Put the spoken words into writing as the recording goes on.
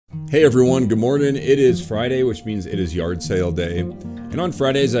Hey everyone, good morning. It is Friday, which means it is yard sale day. And on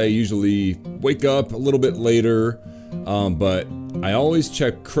Fridays, I usually wake up a little bit later, but I always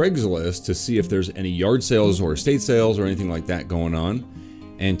check Craigslist to see if there's any yard sales or estate sales or anything like that going on.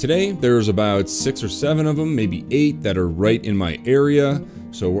 And today, there's about 6 or 7 of them, maybe 8 that are right in my area.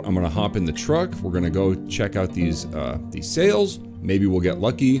 So I'm gonna hop in the truck. We're gonna go check out these sales. Maybe we'll get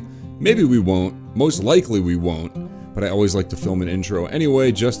lucky. Maybe we won't. Most likely we won't. But I always like to film an intro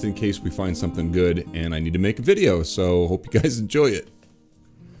anyway, just in case we find something good and I need to make a video. So hope you guys enjoy it.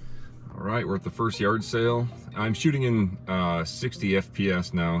 All right, we're at the first yard sale. I'm shooting in 60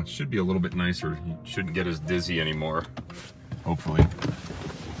 FPS now. It should be a little bit nicer. You shouldn't get as dizzy anymore, hopefully.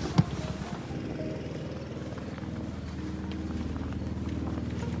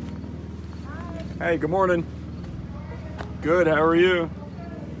 Hey, good morning. Good, how are you?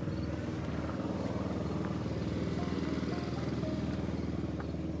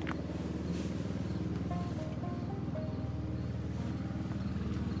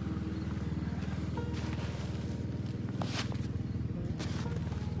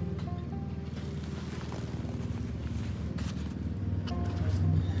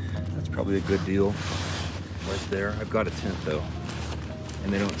 Probably a good deal right there. I've got a tent though,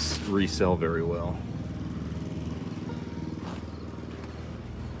 and they don't resell very well.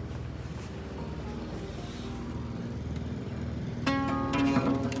 And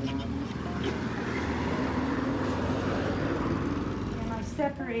I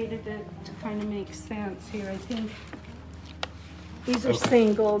separated it to kind of make sense here. I think these are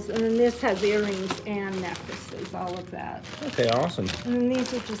singles, and then this has earrings and necklaces, all of that. Okay, awesome. And then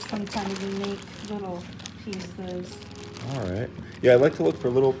these are just some kind of unique little pieces. All right. Yeah, I like to look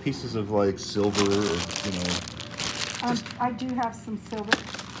for little pieces of like silver or, you know. I do have some silver.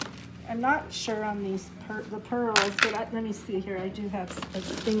 I'm not sure on these the pearls, but let me see here. I do have a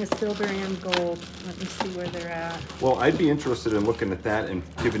thing of silver and gold. Let me see where they're at. Well, I'd be interested in looking at that and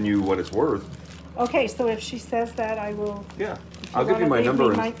giving you what it's worth. Okay, so if she says that, I will. Yeah, I'll give you my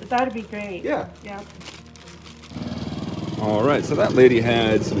number. That'd be great. Yeah. Yeah. All right, so that lady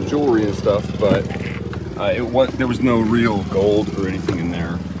had some jewelry and stuff, but there was no real gold or anything in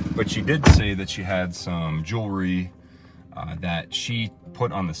there. But she did say that she had some jewelry that she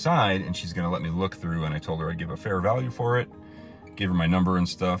put on the side, and she's gonna let me look through. And I told her I'd give a fair value for it. Gave her my number and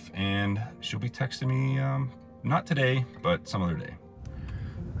stuff, and she'll be texting me not today, but some other day.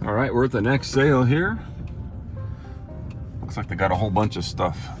 All right, we're at the next sale here. Looks like they got a whole bunch of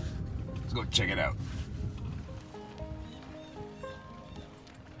stuff. Let's go check it out.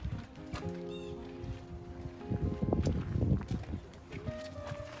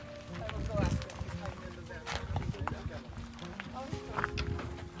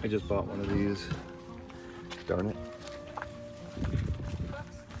 I just bought one of these. Darn it.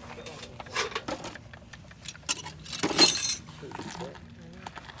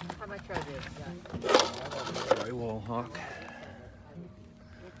 Drywall hawk.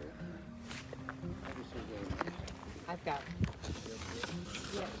 I've got.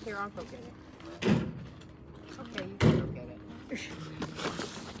 Yeah, here, I'll go get it. Okay, you can go get it.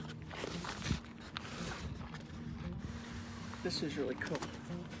 This is really cool.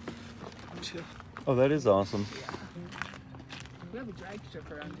 Oh, that is awesome. Yeah. We have a drag strip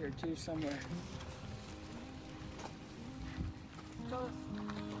around here too somewhere.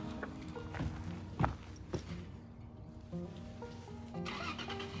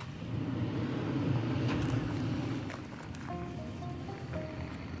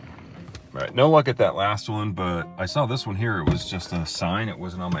 Right, no luck at that last one, but I saw this one here. It was just a sign. It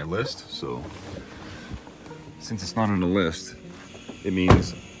wasn't on my list, so since it's not on the list, it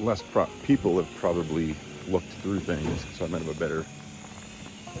means less people have probably looked through things, so I might have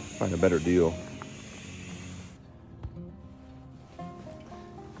find a better deal.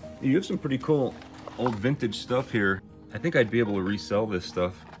 You have some pretty cool old vintage stuff here. I think I'd be able to resell this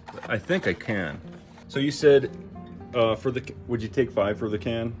stuff. I think I can. So you said would you take 5 for the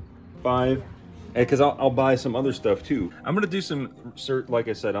can? 5? Because I'll buy some other stuff too. I'm gonna do some search, like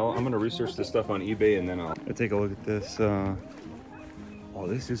I said, I'm gonna research this stuff on eBay, and then I'll take a look at this. Oh,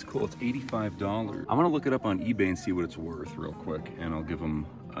 this is cool. It's $85. I'm gonna look it up on eBay and see what it's worth real quick, and I'll give them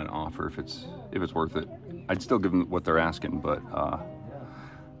an offer if it's worth it. I'd still give them what they're asking, but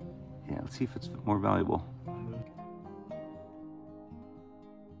yeah, let's see if it's more valuable.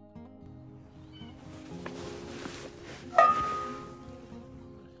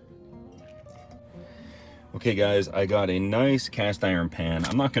 Okay guys, I got a nice cast iron pan.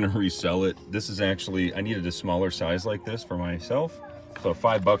 I'm not gonna resell it. This is actually, I needed a smaller size like this for myself. So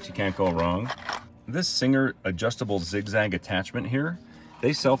 $5, you can't go wrong. This Singer adjustable zigzag attachment here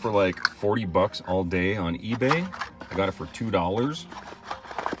They sell for like 40 bucks all day on eBay. I got it for $2.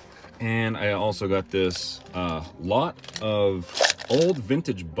 And I also got this lot of old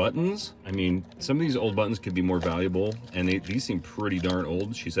vintage buttons. I mean, some of these old buttons could be more valuable, and these seem pretty darn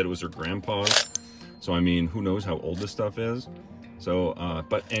old. She said it was her grandpa's. So, I mean, who knows how old this stuff is. So,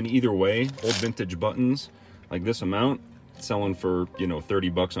 and either way, old vintage buttons, like this amount, selling for, you know, 30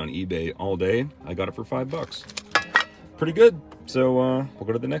 bucks on eBay all day. I got it for 5 bucks. Pretty good. So, we'll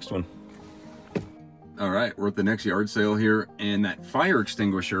go to the next one. All right, we're at the next yard sale here, and that fire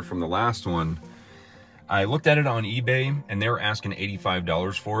extinguisher from the last one, I looked at it on eBay, and they were asking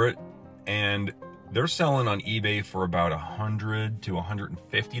 $85 for it, and they're selling on eBay for about $100 to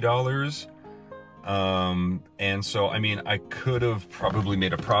 $150. And so, I mean, I could have probably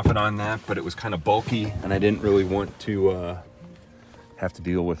made a profit on that, but it was kind of bulky, and I didn't really want to have to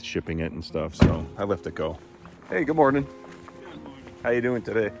deal with shipping it and stuff, so I let it go. Hey, good morning. Good morning. How you doing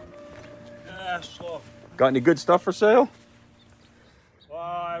today? Slow. Got any good stuff for sale?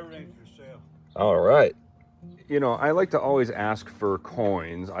 Well, everything's for sale. All right. You know, I like to always ask for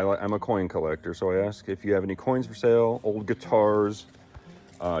coins. I'm a coin collector, so I ask if you have any coins for sale, old guitars,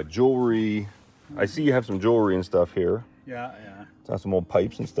 jewelry. I see you have some jewelry and stuff here. Yeah. Got some old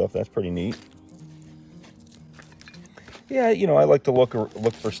pipes and stuff. That's pretty neat. Yeah, you know, I like to look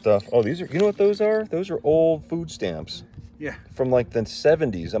for stuff. Oh, these are, you know what those are? Those are old food stamps. Yeah. From like the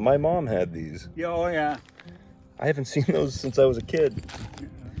 70s, and my mom had these. Yeah, oh yeah. I haven't seen those since I was a kid.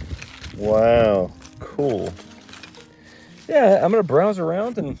 Wow, cool. Yeah, I'm gonna browse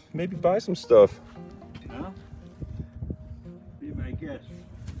around and maybe buy some stuff. Huh? Be my guest.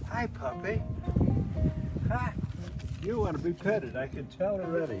 Hi, puppy. Hi. You want to be petted, I can tell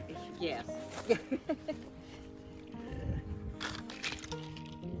already. Yes.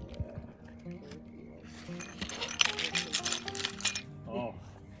 Oh,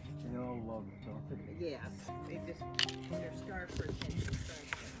 they all love it, don't they? Yes. They're starved for attention.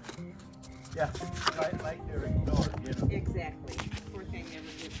 Yeah, like they're ignored, you know. Exactly. Poor thing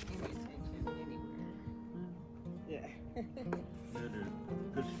never gets any attention anywhere. Yeah.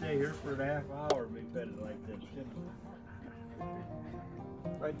 Could stay here for a half hour and be petted like this, you know.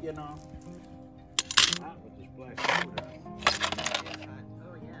 But you know, hot with this black soda.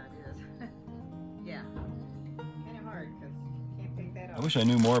 Oh yeah, it is. Yeah. Kind of hard because can't take that off. I wish I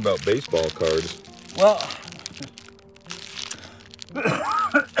knew more about baseball cards. Well,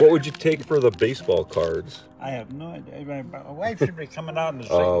 What would you take for the baseball cards? I have no idea. My wife should be coming out in the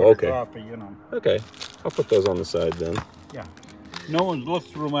sink Oh, with okay. her coffee, you know. Okay, I'll put those on the side then. Yeah. No one's looked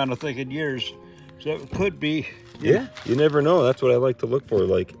through them, I don't think, in years. So it could be. Yeah, you never know. That's what I like to look for,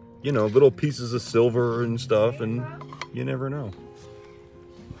 like, you know, little pieces of silver and stuff, and you never know.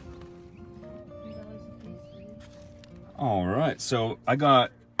 All right, so I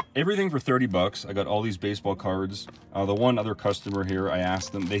got everything for 30 bucks. I got all these baseball cards. The one other customer here, I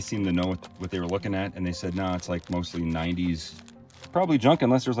asked them, they seemed to know what they were looking at, and they said, no, it's like mostly 90s. Probably junk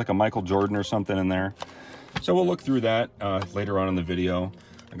unless there's like a Michael Jordan or something in there. So we'll look through that later on in the video.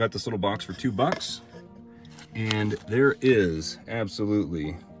 I got this little box for 2 bucks, and there is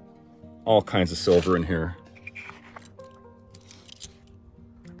absolutely all kinds of silver in here.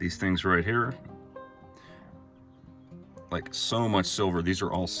 These things right here, like so much silver. These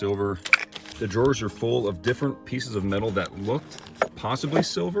are all silver. The drawers are full of different pieces of metal that looked possibly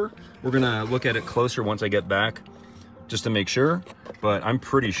silver. We're gonna look at it closer once I get back just to make sure, but I'm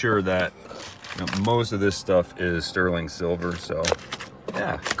pretty sure that, you know, most of this stuff is sterling silver. So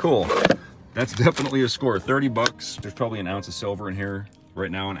yeah, cool. That's definitely a score. 30 bucks. There's probably an ounce of silver in here.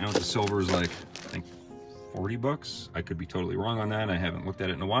 Right now, an ounce of silver is like, I think 40 bucks. I could be totally wrong on that. I haven't looked at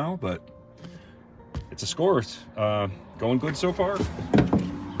it in a while, but it's a score. It's going good so far.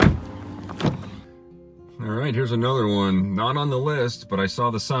 All right, here's another one. Not on the list, but I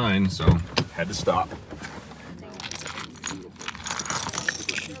saw the sign, so had to stop.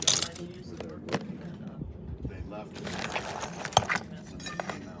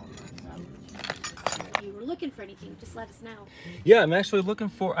 For anything, just let us know. Yeah, I'm actually looking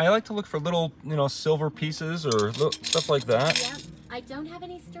for, I like to look for little, you know, silver pieces or stuff like that. Yeah, I don't have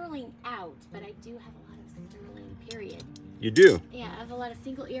any sterling out, but I do have a lot of sterling, period. You do? Yeah, I have a lot of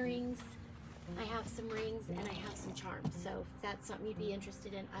single earrings, I have some rings, and I have some charms. So if that's something you'd be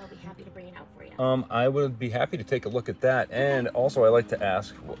interested in, I'll be happy to bring it out for you. I would be happy to take a look at that. And also I like to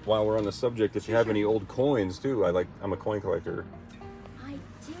ask, while we're on the subject, if you have any old coins too. I'm a coin collector. I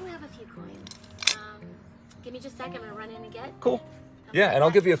do have a few coins. Give me just a second, I'm gonna run in and get. Cool. Yeah, and I'll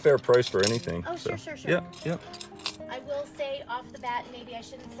give you a fair price for anything. Oh, so. sure. Yeah. I will say off the bat, maybe I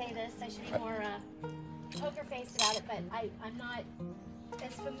shouldn't say this. I should be more poker faced about it, but I'm not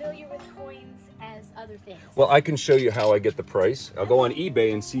as familiar with coins as other things. Well, I can show you how I get the price. I'll go on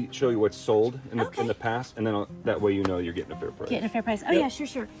eBay and show you what's sold in the past, and then that way you know you're getting a fair price. Getting a fair price. Oh yeah,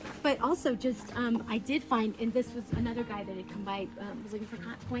 sure. But also just, I did find, and this was another guy that had come by, was looking for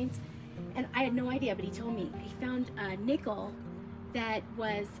coins, and I had no idea, but he told me he found a nickel that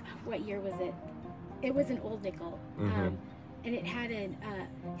was, what year was it? It was an old nickel. And it had he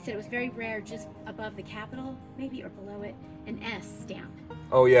said it was very rare, just above the capital, maybe, or below it, an S stamp.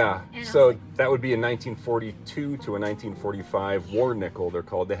 Oh yeah, And so that would be a 1942 to a 1945 war nickel, they're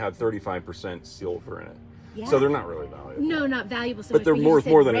called. They have 35% silver in it. Yeah. So they're not really valuable. No, not valuable so But much. they're he more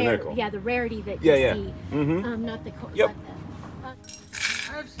said than a rare. nickel. Yeah, the rarity that Yeah, you yeah. see. Not the coin. Yep.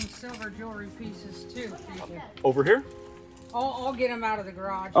 I have some silver jewelry pieces too. Thank you. Over here? I'll get them out of the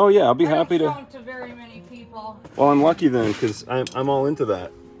garage. Oh yeah, I'll be happy I don't to. show them to very many people. Well, I'm lucky then, because I'm all into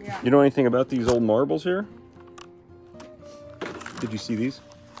that. Yeah. You know anything about these old marbles here? Did you see these?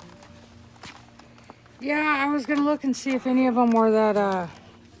 Yeah, I was gonna look and see if any of them were that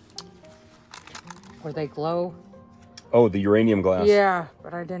where they glow. Oh, the uranium glass. Yeah,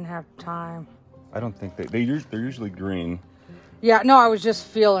 but I didn't have time. I don't think they're usually green. Yeah, no, I was just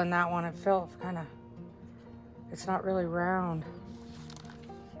feeling that one. It felt kind of. It's not really round.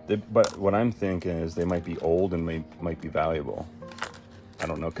 But what I'm thinking is they might be old and might be valuable. I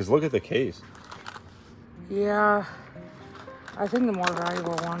don't know, because look at the case. Yeah, I think the more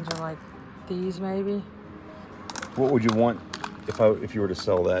valuable ones are like these, maybe. What would you want if you were to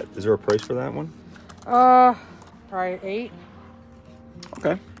sell that? Is there a price for that one? Probably 8.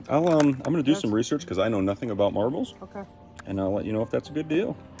 Okay. I'm gonna do some research because I know nothing about marbles, Okay. and I'll let you know if that's a good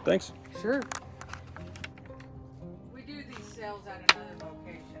deal. Thanks. Sure. We do these sales at another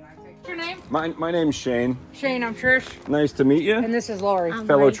location, I think. What's your name? My name's Shane. Shane, I'm Trish. Nice to meet you, And this is Lori.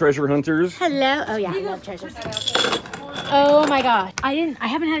 fellow Lori. treasure hunters. Hello. Oh yeah, I love treasures. Oh my god. I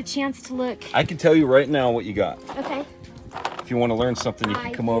haven't had a chance to look. I can tell you right now what you got. Okay. If you want to learn something, you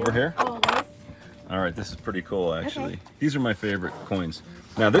can come over here. Always. All right, this is pretty cool, actually. Okay. These are my favorite coins.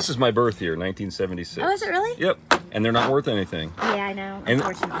 Now, this is my birth year, 1976. Oh, is it really? Yep. And they're not worth anything. Yeah, I know. And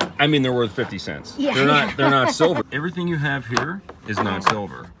Unfortunately. I mean, they're worth 50 cents. Yeah. They're not silver. Everything you have here is not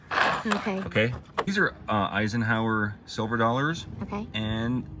silver. Okay. Okay. These are Eisenhower silver dollars. Okay.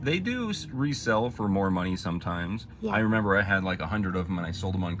 And they do resell for more money sometimes. Yeah. I remember I had like 100 of them and I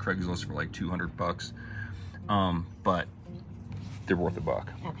sold them on Craigslist for like 200 bucks. But they're worth $1.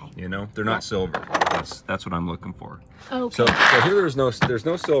 Okay. You know, they're not silver. That's what I'm looking for. Okay. So here there's no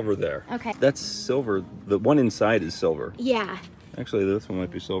silver there. Okay. That's silver. The one inside is silver. Yeah. Actually, this one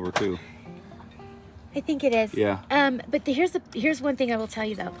might be silver too. I think it is. Yeah. But here's one thing I will tell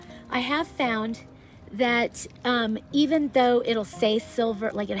you though. I have found that even though it'll say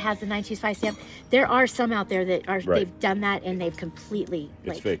silver, like it has the 925 stamp, there are some out there that are they've done that and they've completely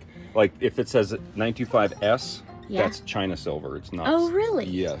It's fake. Like if it says 925S, Yeah. that's China silver. It's not. Oh really?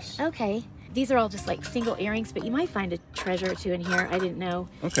 Yes. Okay. These are all just like single earrings, but you might find a treasure or two in here. I didn't know.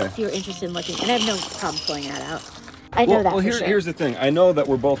 Okay. If you were interested in looking, and I have no problem pulling that out. I know that for sure. Here's the thing. I know that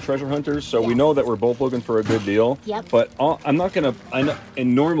we're both treasure hunters, so we Yes. know that we're both looking for a good deal. Yep. But I'm not gonna. I know.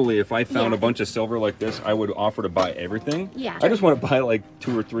 And normally, if I found Yeah. a bunch of silver like this, I would offer to buy everything. Yeah. I just want to buy like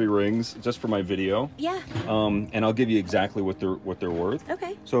 2 or 3 rings just for my video. Yeah. And I'll give you exactly what they're worth.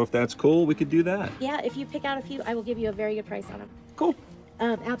 Okay. So if that's cool, we could do that. Yeah. If you pick out a few, I will give you a very good price on them. Cool.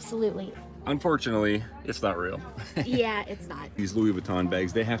 Absolutely. Unfortunately, it's not real. Yeah, it's not. These Louis Vuitton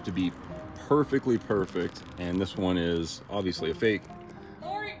bags, they have to be perfectly perfect, and this one is obviously a fake.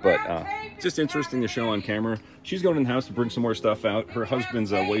 But just interesting to show on camera. She's going in the house to bring some more stuff out. Her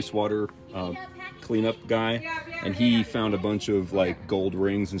husband's a wastewater cleanup guy, and he found a bunch of like gold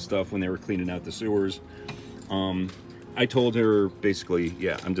rings and stuff when they were cleaning out the sewers. I told her basically,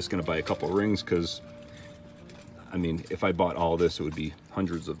 yeah, I'm just gonna buy a couple of rings because I mean, if I bought all this, it would be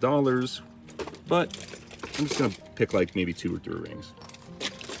hundreds of dollars. But I'm just gonna pick like maybe 2 or 3 rings.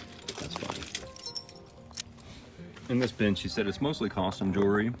 That's fine. In this bin, she said it's mostly costume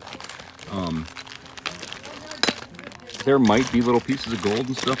jewelry. There might be little pieces of gold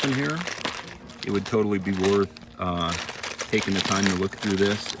and stuff in here. It would totally be worth taking the time to look through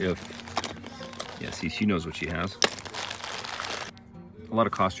this if, yeah, see, she knows what she has. A lot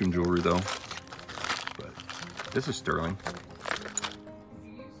of costume jewelry though. But this is sterling.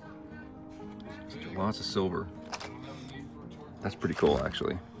 Lots of silver. That's pretty cool,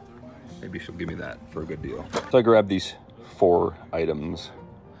 actually. Maybe she'll give me that for a good deal. So I grabbed these 4 items.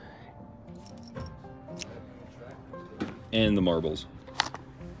 And the marbles.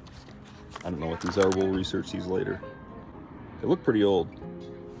 I don't know what these are. We'll research these later. They look pretty old.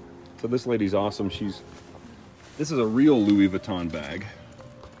 So this lady's awesome. This is a real Louis Vuitton bag.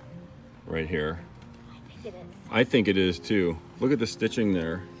 right here. I think it is. I think it is too. Look at the stitching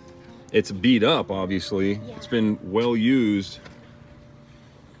there. It's beat up, obviously. Yeah. It's been well used.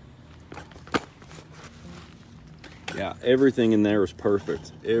 Yeah, everything in there is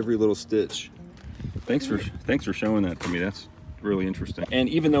perfect. Every little stitch. Thanks for showing that to me. That's really interesting. And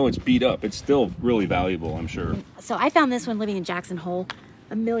even though it's beat up, it's still really valuable, I'm sure. So I found this one living in Jackson Hole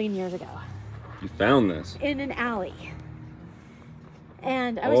a million years ago. You found this? In an alley.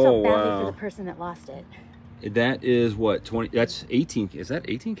 And I always felt badly for wow. the person that lost it. That is what, 20, that's 18, is that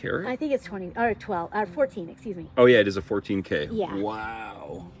 18 karat? I think it's 20, or 12, or 14, excuse me. Oh yeah, it is a 14K. Yeah.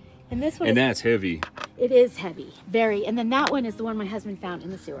 Wow. And this one And is, that's heavy. it is heavy, very. And then that one is the one my husband found in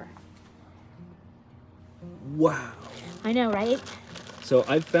the sewer. Wow. I know, right? So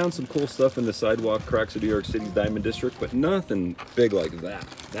I've found some cool stuff in the sidewalk cracks of New York City's Diamond District, but nothing big like that.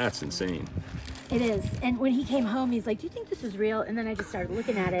 That's insane. It is. And when he came home, he's like, do you think this is real? And then I just started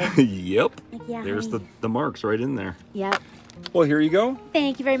looking at it. Yep. Like, yeah, There's honey. the marks right in there. Yep. Well, here you go.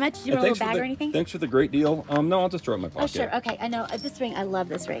 Thank you very much. Do you want a little bag or anything? Thanks for the great deal. No, I'll just throw it in my pocket. Oh, sure. Okay. I know. This ring, I love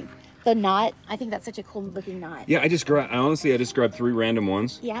this ring. The knot, I think that's such a cool looking knot. Yeah, I just grabbed 3 random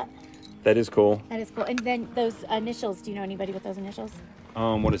ones. Yeah. That is cool. That is cool. And then those initials, do you know anybody with those initials?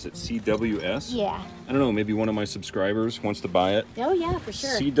 What is it? CWS? Yeah. I don't know, maybe one of my subscribers wants to buy it. Oh, yeah, for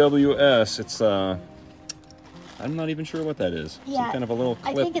sure. CWS, it's I'm not even sure what that is. Yeah. Some kind of a little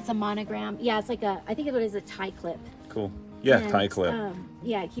clip. I think it's a monogram. Yeah, it's like I think it is a tie clip. Cool. Yeah, And, tie clip.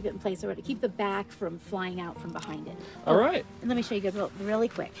 Yeah, keep it in place or to keep the back from flying out from behind it. All right. And let me show you guys really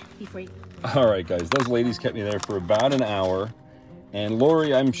quick before you. All right, guys. Those ladies kept me there for about an hour. And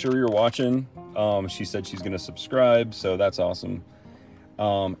Lori, I'm sure you're watching. She said she's going to subscribe, so that's awesome.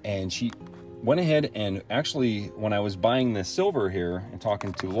 And she went ahead and actually, when I was buying the silver here and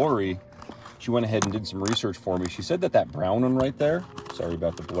talking to Lori, she went ahead and did some research for me. She said that brown one right there, sorry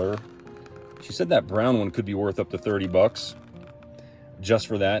about the blur. She said that brown one could be worth up to 30 bucks just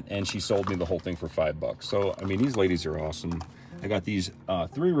for that. And she sold me the whole thing for $5. So, I mean, these ladies are awesome. I got these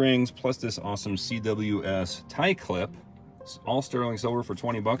 3 rings plus this awesome CWS tie clip. It's all sterling silver for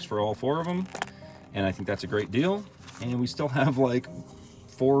 20 bucks for all 4 of them. And I think that's a great deal. And we still have like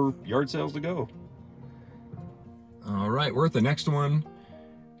 4 yard sales to go. All right, we're at the next one.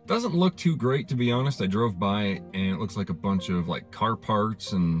 Doesn't look too great, to be honest. I drove by and it looks like a bunch of like car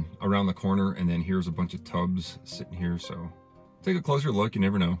parts and around the corner, and then here's a bunch of tubs sitting here. So take a closer look, you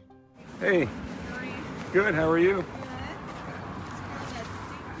never know. Hey. How are you? Good, how are you? Good. It's called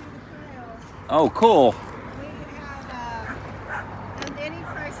a Dig Through the Trails. Oh, cool. We have, and any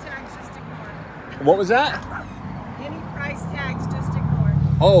price tags, just ignore. What was that? Any price tags, just ignore.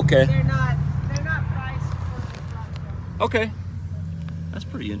 Oh, okay. They're not priced for the drug. Okay. That's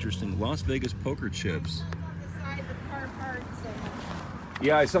pretty interesting. Las Vegas poker chips. On the side, the car parts and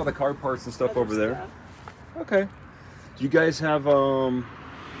Yeah, I saw the car parts and stuff other over there. stuff. Okay. Do you guys have,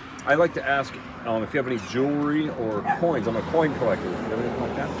 I like to ask if you have any jewelry or coins. I'm a coin collector. Do you have anything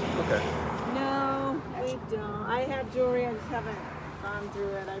like that? Okay. No, we don't. I have jewelry, I just haven't gone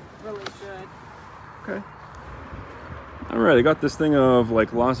through it. I really should. Okay. All right, I got this thing of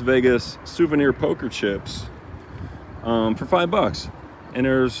like Las Vegas souvenir poker chips for $5. And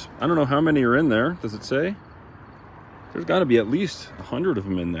there's, I don't know how many are in there. Does it say? There's got to be at least 100 of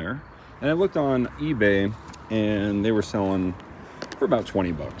them in there. And I looked on eBay and they were selling for about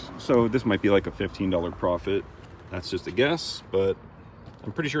 20 bucks. So this might be like a $15 profit. That's just a guess, but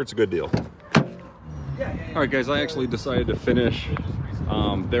I'm pretty sure it's a good deal. All right, guys, I actually decided to finish.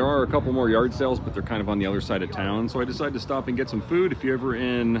 There are a couple more yard sales, but they're kind of on the other side of town. So I decided to stop and get some food. If you're ever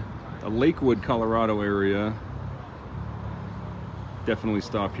in a Lakewood, Colorado area, definitely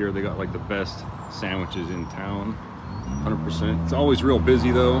stop here. They got like the best sandwiches in town, 100%. It's always real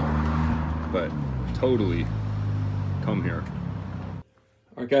busy though, but totally come here.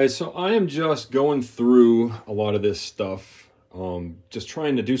 All right, guys, so I am just going through a lot of this stuff, just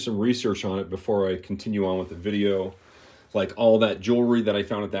trying to do some research on it before I continue on with the video. Like all that jewelry that I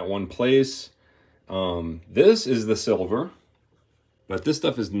found at that one place. This is the silver, but this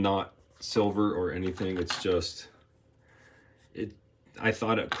stuff is not silver or anything. It's just, I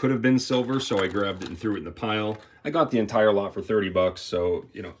thought it could have been silver, so I grabbed it and threw it in the pile. I got the entire lot for 30 bucks, so,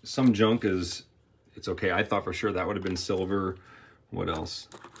 you know, some junk is, it's okay. I thought for sure that would have been silver. What else?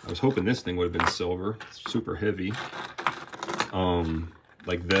 I was hoping this thing would have been silver. It's super heavy.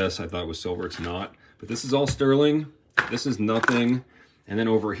 Like this, I thought was silver. It's not. But this is all sterling. This is nothing. And then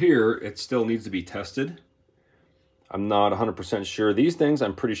over here, it still needs to be tested. I'm not 100% sure. These things,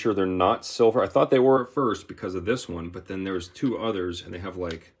 I'm pretty sure they're not silver. I thought they were at first because of this one, but then there's 2 others and they have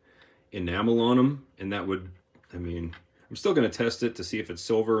like enamel on them. And that would, I mean, I'm still going to test it to see if it's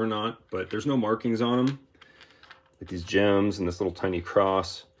silver or not, but there's no markings on them. Like these gems and this little tiny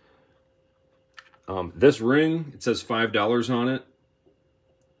cross. This ring, it says $5 on it.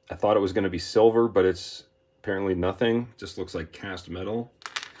 I thought it was going to be silver, but it's apparently nothing. It just looks like cast metal.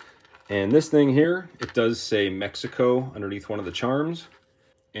 And this thing here, it does say Mexico underneath one of the charms.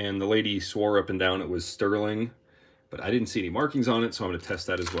 And the lady swore up and down it was sterling, but I didn't see any markings on it, so I'm going to test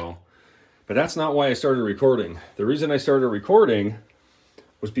that as well. But that's not why I started recording. The reason I started recording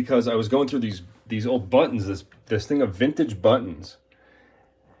was because I was going through these old buttons, this thing of vintage buttons.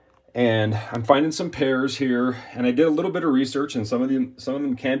 And I'm finding some pairs here, and I did a little bit of research, and some of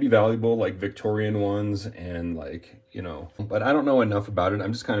them can be valuable, like Victorian ones, and like, you know, but I don't know enough about it.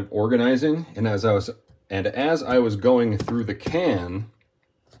 I'm just kind of organizing, and as I was going through the can,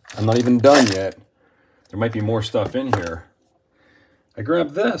 I'm not even done yet. There might be more stuff in here. I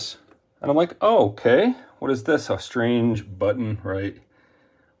grabbed this, and I'm like, oh, okay. What is this? A strange button, right?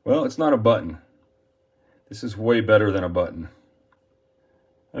 Well, it's not a button. This is way better than a button.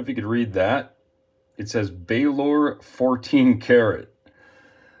 I don't know if you could read that. It says Baylor 14 karat.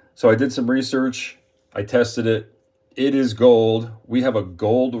 So I did some research. I tested it. It is gold. We have a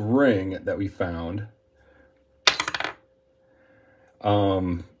gold ring that we found.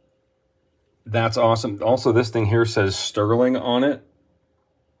 That's awesome. Also, this thing here says sterling on it.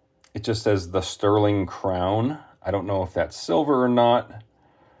 It just says the sterling crown. I don't know if that's silver or not,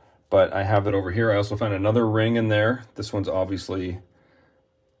 but I have it over here. I also found another ring in there. This one's obviously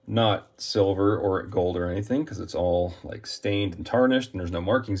not silver or gold or anything because it's all like stained and tarnished and there's no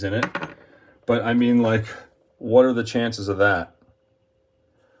markings in it. But I mean, like, what are the chances of that?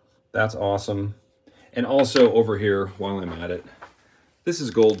 That's awesome. And also over here, while I'm at it, this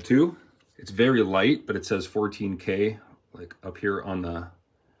is gold too. It's very light, but it says 14K, like up here on the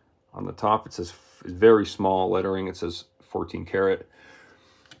top. It says very small lettering. It says 14 karat.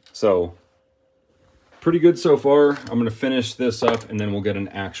 So pretty good so far. I'm going to finish this up and then we'll get an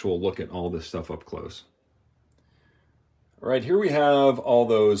actual look at all this stuff up close. All right, here we have all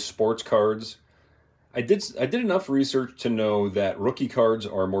those sports cards. I did enough research to know that rookie cards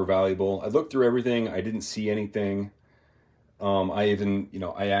are more valuable. I looked through everything. I didn't see anything.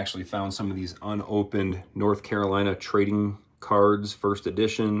 I actually found some of these unopened North Carolina trading cards, first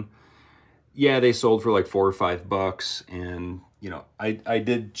edition. Yeah, they sold for like $4 or $5. And, you know, I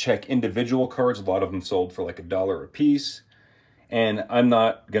did check individual cards. A lot of them sold for like $1 a piece. And I'm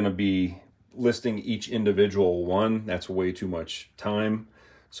not going to be listing each individual one. That's way too much time.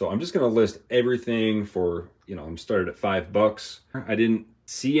 So I'm just going to list everything for, you know, I'm started at $5. I didn't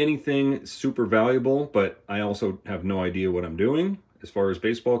see anything super valuable, but I also have no idea what I'm doing as far as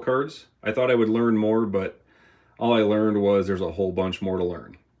baseball cards. I thought I would learn more, but all I learned was there's a whole bunch more to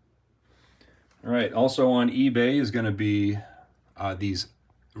learn. All right, also on eBay is going to be these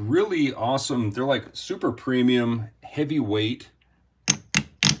really awesome, they're like super premium, heavyweight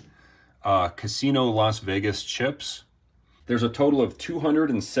Casino Las Vegas chips. There's a total of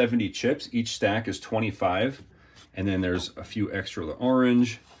 270 chips. Each stack is 25. And then there's a few extra of the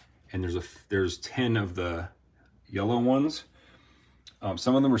orange, and there's 10 of the yellow ones.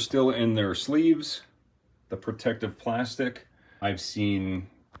 Some of them are still in their sleeves, the protective plastic. I've seen,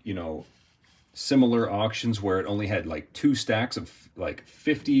 you know, similar auctions where it only had like 2 stacks of like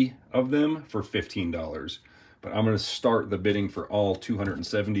 50 of them for $15. But I'm going to start the bidding for all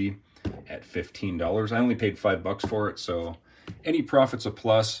 270 at $15. I only paid $5 for it, so any profit's a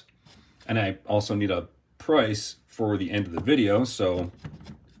plus. And I also need a price for the end of the video, so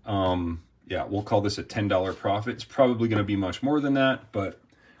yeah, we'll call this a $10 profit. It's probably going to be much more than that, but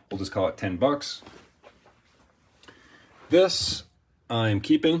we'll just call it $10. This I'm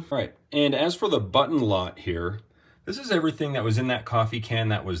keeping. All right, and as for the button lot here, this is everything that was in that coffee can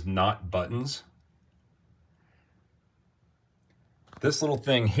that was not buttons. This little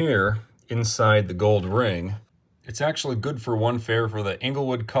thing here inside the gold ring, it's actually good for one fare for the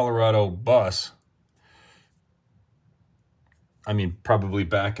Inglewood, Colorado bus. I mean, probably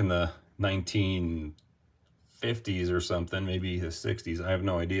back in the 1950s or something, maybe the 60s. I have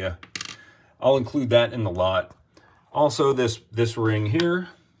no idea. I'll include that in the lot. Also, this ring here,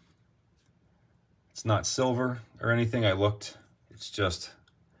 it's not silver or anything. I looked, it's just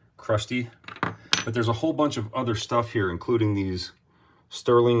crusty. But there's a whole bunch of other stuff here, including these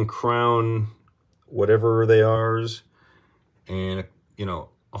sterling crown, whatever they are, and, you know,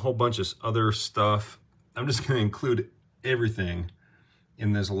 a whole bunch of other stuff. I'm just going to include everything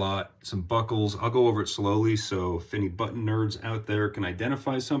in this lot. Some buckles. I'll go over it slowly, so if any button nerds out there can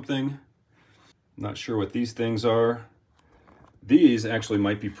identify something. Not sure what these things are. These actually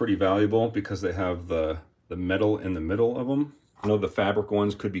might be pretty valuable because they have the the metal in the middle of them. I know the fabric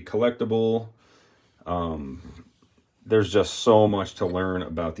ones could be collectible. There's just so much to learn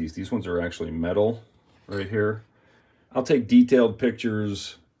about these. These ones are actually metal right here. I'll take detailed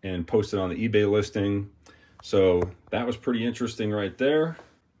pictures and post it on the eBay listing. So that was pretty interesting right there.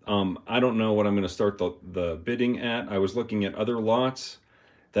 I don't know what I'm going to start the bidding at. I was looking at other lots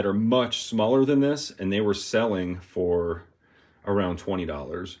that are much smaller than this, and they were selling for around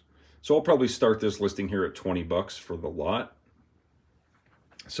 $20. So I'll probably start this listing here at 20 bucks for the lot.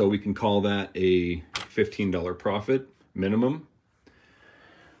 So we can call that a $15 profit minimum.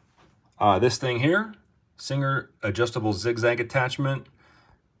 This thing here, Singer adjustable zigzag attachment.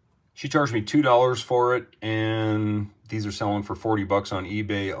 She charged me $2 for it, and these are selling for 40 bucks on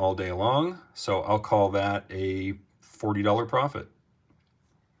eBay all day long. So I'll call that a $40 profit.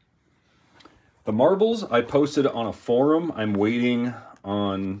 The marbles I posted on a forum. I'm waiting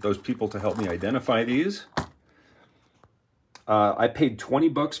on those people to help me identify these. I paid 20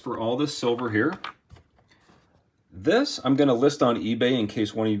 bucks for all this silver here. This I'm going to list on eBay in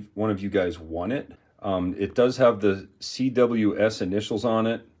case one of you guys want it. It does have the CWS initials on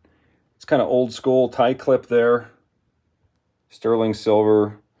it. It's kind of old school tie clip there. Sterling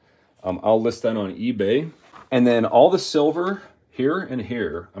silver. I'll list that on eBay. And then all the silver here and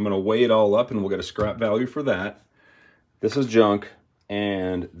here, I'm going to weigh it all up and we'll get a scrap value for that. This is junk.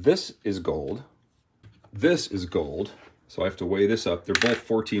 And this is gold. This is gold. So I have to weigh this up. They're both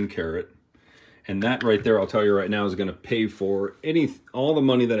 14 karat. And that right there, I'll tell you right now, is going to pay for all the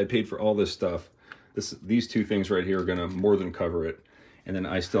money that I paid for all this stuff. These two things right here are going to more than cover it. And then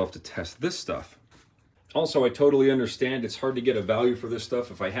I still have to test this stuff. Also, I totally understand it's hard to get a value for this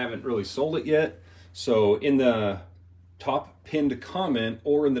stuff if I haven't really sold it yet. So in the top pinned comment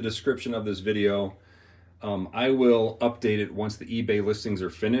or in the description of this video, I will update it once the eBay listings are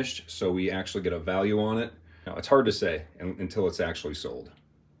finished so we actually get a value on it. Now, it's hard to say until it's actually sold.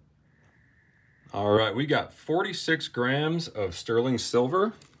 All right, we got 46 grams of sterling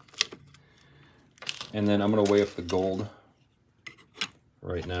silver. And then I'm going to weigh up the gold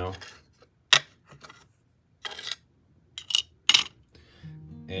right now.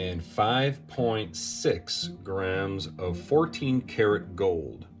 And 5.6 grams of 14 karat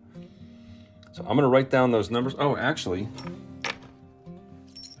gold. So I'm going to write down those numbers. Oh, actually,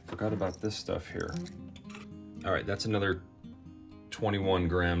 I forgot about this stuff here. All right, that's another 21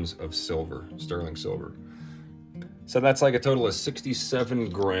 grams of silver, sterling silver. So that's like a total of 67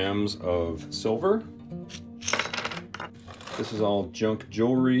 grams of silver. This is all junk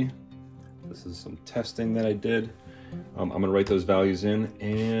jewelry. This is some testing that I did. I'm gonna write those values in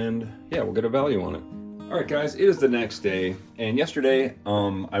and yeah, we'll get a value on it. All right guys, it is the next day. And yesterday,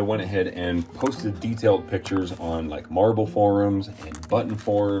 I went ahead and posted detailed pictures on like marble forums and button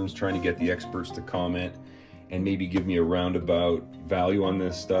forums, trying to get the experts to comment and maybe give me a roundabout value on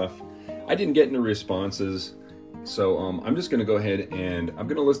this stuff. I didn't get any responses. So I'm just gonna go ahead and I'm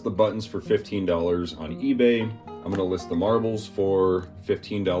gonna list the buttons for $15 on eBay. I'm gonna list the marbles for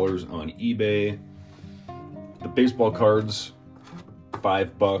 $15 on eBay. The baseball cards,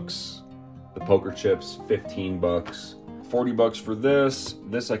 5 bucks. The poker chips, 15 bucks. 40 bucks for this.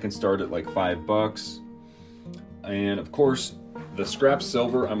 This I can start at like 5 bucks. And of course, the scrap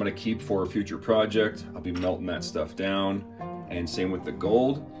silver I'm gonna keep for a future project. I'll be melting that stuff down. And same with the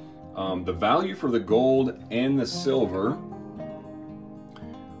gold. The value for the gold and the silver,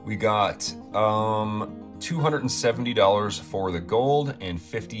 we got $270 for the gold and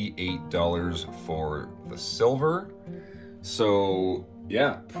 $58 for the silver. So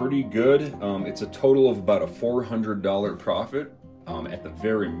yeah, pretty good. It's a total of about a $400 profit at the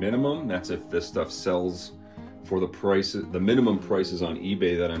very minimum. That's if this stuff sells for the prices, the minimum prices on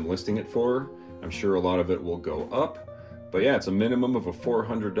eBay that I'm listing it for. I'm sure a lot of it will go up. But yeah, it's a minimum of a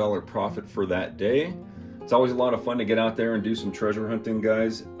 $400 profit for that day. It's always a lot of fun to get out there and do some treasure hunting,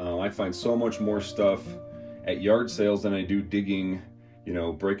 guys. I find so much more stuff at yard sales than I do digging, you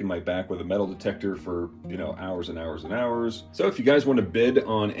know, breaking my back with a metal detector for, you know, hours and hours and hours. So if you guys want to bid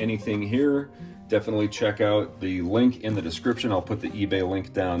on anything here, definitely check out the link in the description. I'll put the eBay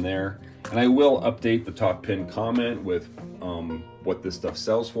link down there. And I will update the top pinned comment with what this stuff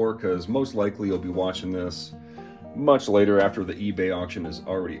sells for, because most likely you'll be watching this much later after the eBay auction is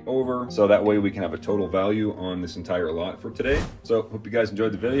already over. So that way we can have a total value on this entire lot for today. So hope you guys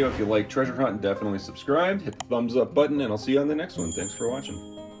enjoyed the video. If you like treasure hunting, definitely subscribe, hit the thumbs up button, and I'll see you on the next one. Thanks for watching.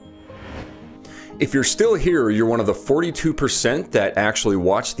 If you're still here, you're one of the 42% that actually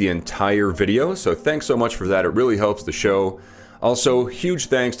watched the entire video. So thanks so much for that. It really helps the show. Also, huge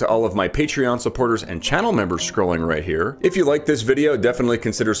thanks to all of my Patreon supporters and channel members scrolling right here. If you like this video, definitely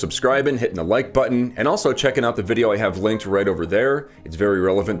consider subscribing, hitting the like button, and also checking out the video I have linked right over there. It's very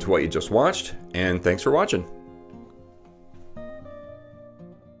relevant to what you just watched, and thanks for watching.